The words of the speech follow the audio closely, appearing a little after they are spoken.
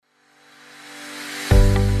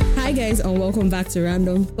Hi guys, and welcome back to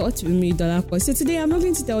Random Thoughts with me, Dolapo. So today I'm not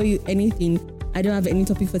going to tell you anything. I don't have any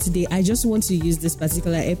topic for today. I just want to use this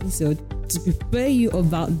particular episode to prepare you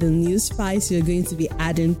about the new spice you're going to be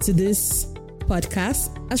adding to this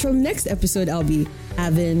podcast. As from next episode, I'll be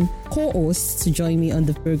having co-hosts to join me on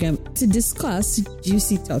the program to discuss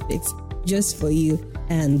juicy topics just for you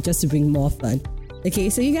and just to bring more fun. Okay,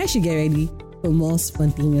 so you guys should get ready for more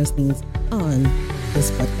spontaneous things on this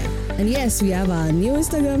podcast. And yes, we have our new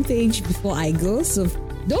Instagram page before I go, so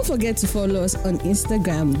don't forget to follow us on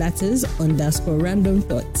Instagram. That is _random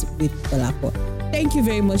thoughts with Dolapo. Thank you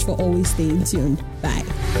very much for always staying tuned. Bye.